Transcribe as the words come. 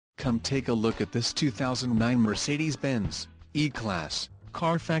Come take a look at this 2009 Mercedes-Benz E-Class.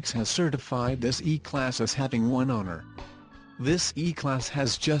 Carfax has certified this E-Class as having one owner. This E-Class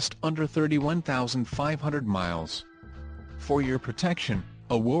has just under 31,500 miles. For your protection,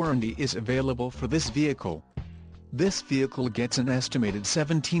 a warranty is available for this vehicle. This vehicle gets an estimated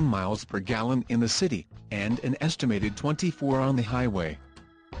 17 miles per gallon in the city, and an estimated 24 on the highway.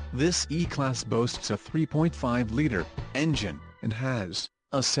 This E-Class boasts a 3.5-liter engine, and has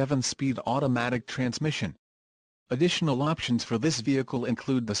a 7-speed automatic transmission. Additional options for this vehicle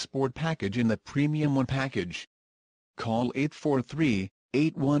include the Sport Package and the Premium One Package. Call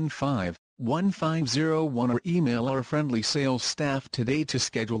 843-815-1501 or email our friendly sales staff today to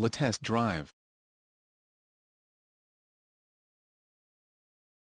schedule a test drive.